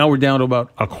 Now we're down to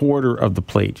about a quarter of the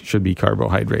plate should be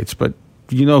carbohydrates. But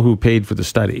you know who paid for the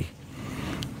study?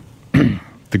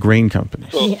 The grain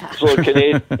companies. So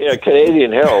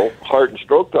Canadian Health, Heart and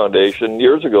Stroke Foundation,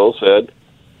 years ago said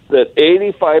that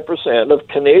 85% of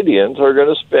Canadians are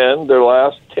going to spend their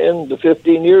last 10 to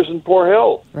 15 years in poor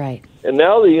health. Right. And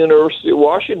now the University of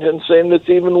Washington is saying it's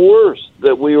even worse,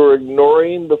 that we were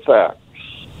ignoring the facts.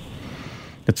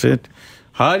 That's it.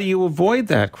 How do you avoid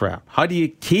that crap? How do you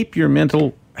keep your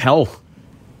mental health,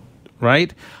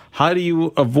 right? How do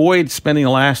you avoid spending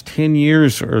the last 10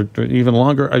 years or even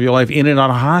longer of your life in and out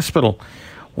of hospital?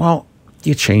 Well,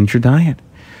 you change your diet.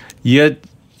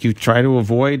 You try to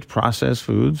avoid processed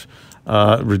foods,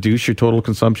 reduce your total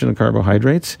consumption of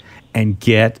carbohydrates, and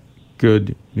get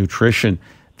good nutrition.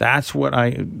 That's what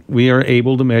we are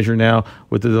able to measure now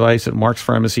with the device at Mark's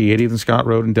Pharmacy, 80th and Scott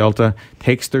Road in Delta.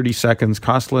 Takes 30 seconds,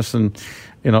 costs less than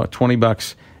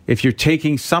 $20. If you're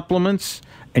taking supplements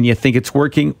and you think it's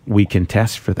working, we can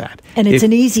test for that. And it's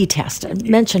an easy test.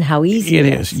 Mention how easy it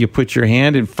is. You put your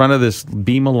hand in front of this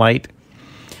beam of light,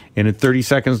 and in 30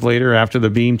 seconds later, after the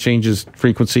beam changes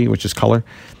frequency, which is color,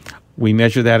 we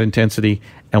measure that intensity,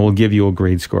 and we'll give you a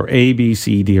grade score, A, B,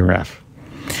 C, D, or F.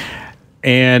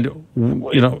 And,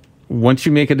 once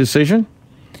you make a decision,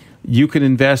 you can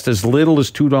invest as little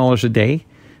as $2 a day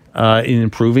in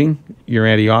improving your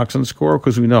antioxidant score,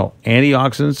 because we know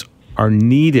antioxidants are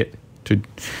needed to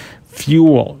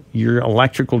fuel your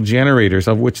electrical generators,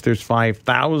 of which there's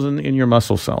 5,000 in your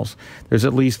muscle cells. There's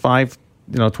at least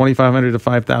 2,500 to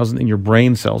 5,000 in your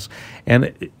brain cells.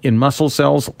 And in muscle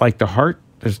cells, like the heart,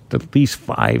 there's at least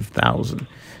 5,000.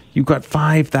 You've got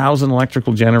 5,000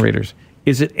 electrical generators.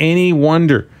 Is it any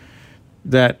wonder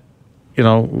that,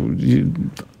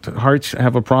 hearts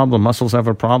have a problem, muscles have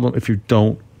a problem if you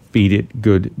don't feed it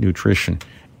good nutrition?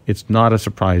 It's not a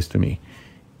surprise to me.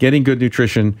 Getting good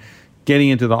nutrition, getting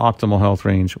into the optimal health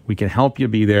range, we can help you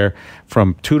be there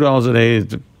from $2 a day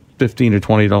to $15 to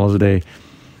 $20 a day.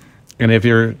 And if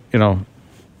you're,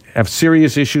 have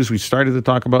serious issues, we started to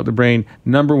talk about the brain.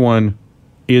 Number one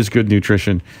is good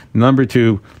nutrition. Number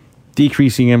two,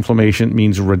 decreasing inflammation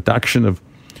means reduction of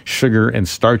sugar and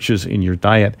starches in your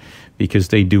diet, because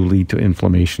they do lead to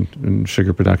inflammation and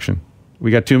sugar production. We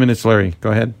got 2 minutes, Larry.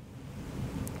 Go ahead.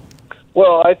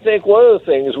 Well, I think one of the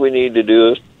things we need to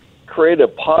do is create a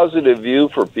positive view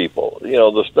for people. You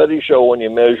know, the studies show when you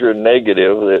measure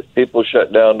negative that people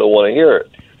shut down, don't want to hear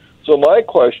it. So my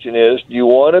question is, do you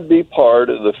want to be part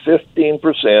of the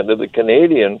 15% of the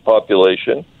Canadian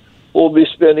population who will be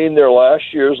spending their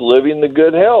last years living the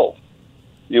good health?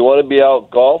 Do you want to be out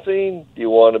golfing? Do you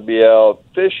want to be out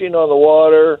fishing on the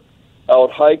water,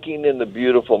 out hiking in the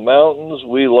beautiful mountains?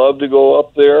 We love to go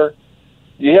up there.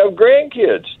 Do you have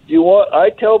grandkids? I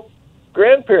tell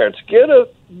grandparents, get a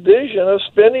vision of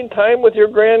spending time with your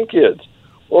grandkids.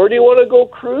 Or do you want to go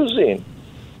cruising?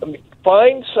 I mean,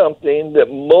 find something that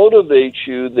motivates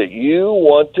you, that you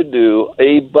want to do,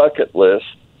 a bucket list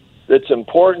that's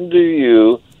important to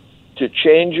you, to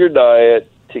change your diet,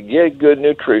 to get good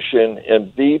nutrition,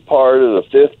 and be part of the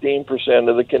 15%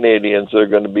 of the Canadians that are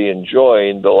going to be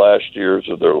enjoying the last years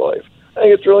of their life. I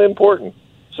think it's really important.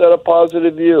 Set a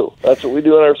positive view. That's what we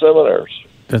do in our seminars.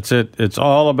 That's it. It's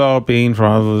all about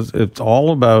it's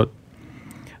all about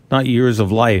not years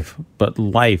of life, but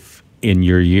life in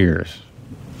your years.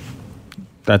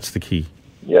 That's the key.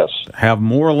 Yes. Have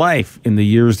more life in the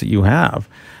years that you have.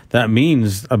 That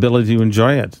means ability to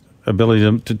enjoy it,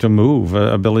 ability to move,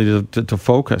 ability to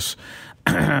focus,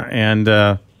 and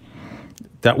that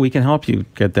we can help you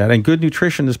get that. And good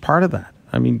nutrition is part of that.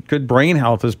 I mean, good brain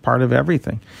health is part of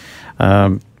everything.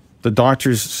 The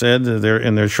doctors said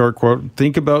in their short quote,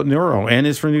 think about neuro, N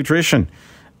is for nutrition,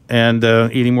 and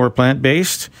eating more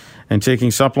plant-based and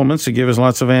taking supplements to give us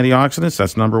lots of antioxidants.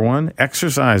 That's number one.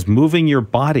 Exercise, moving your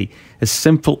body, as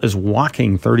simple as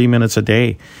walking 30 minutes a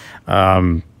day,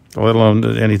 let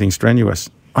alone anything strenuous.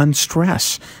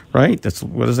 Unstress, right?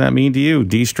 What does that mean to you?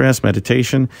 De-stress,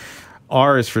 meditation.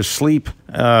 R is for sleep.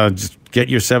 Just get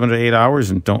your 7 to 8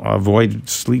 hours and don't avoid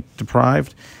sleep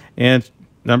deprived. And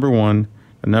number one,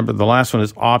 the last one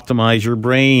is optimize your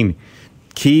brain.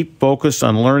 Keep focused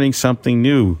on learning something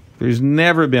new. There's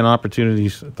never been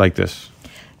opportunities like this.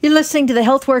 You're listening to the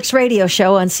HealthWorks radio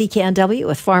show on CKNW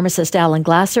with pharmacist Alan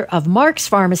Glasser of Mark's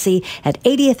Pharmacy at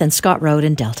 80th and Scott Road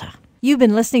in Delta. You've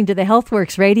been listening to the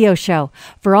HealthWorks radio show.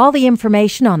 For all the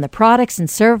information on the products and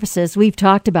services we've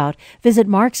talked about, visit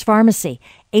Mark's Pharmacy,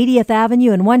 80th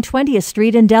Avenue and 120th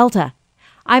Street in Delta.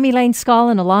 I'm Elaine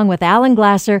Scollin along with Alan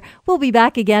Glasser. We'll be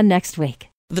back again next week.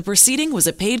 The proceeding was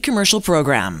a paid commercial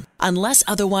program. Unless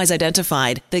otherwise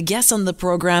identified, the guests on the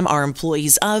program are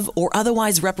employees of or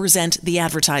otherwise represent the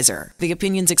advertiser. The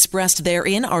opinions expressed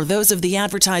therein are those of the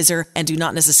advertiser and do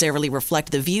not necessarily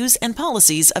reflect the views and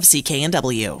policies of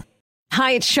CKNW.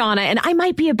 Hi, it's Shauna, and I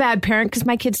might be a bad parent because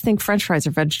my kids think French fries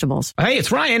are vegetables. Hey, it's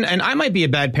Ryan, and I might be a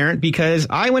bad parent because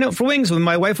I went out for wings when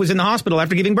my wife was in the hospital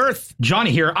after giving birth.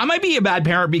 Johnny here. I might be a bad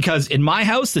parent because in my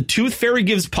house, the tooth fairy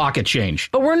gives pocket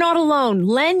change. But we're not alone.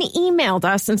 Len emailed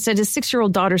us and said his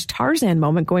 6-year-old daughter's Tarzan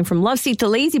moment going from love seat to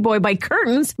lazy boy by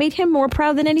curtains made him more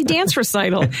proud than any dance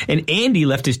recital. And Andy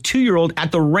left his 2-year-old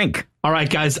at the rink. All right,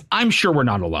 guys, I'm sure we're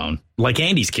not alone. Like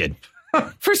Andy's kid.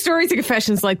 For stories and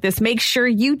confessions like this, make sure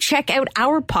you check out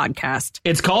our podcast.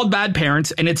 It's called Bad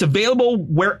Parents, and it's available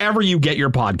wherever you get your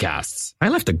podcasts. I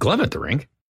left a glove at the rink.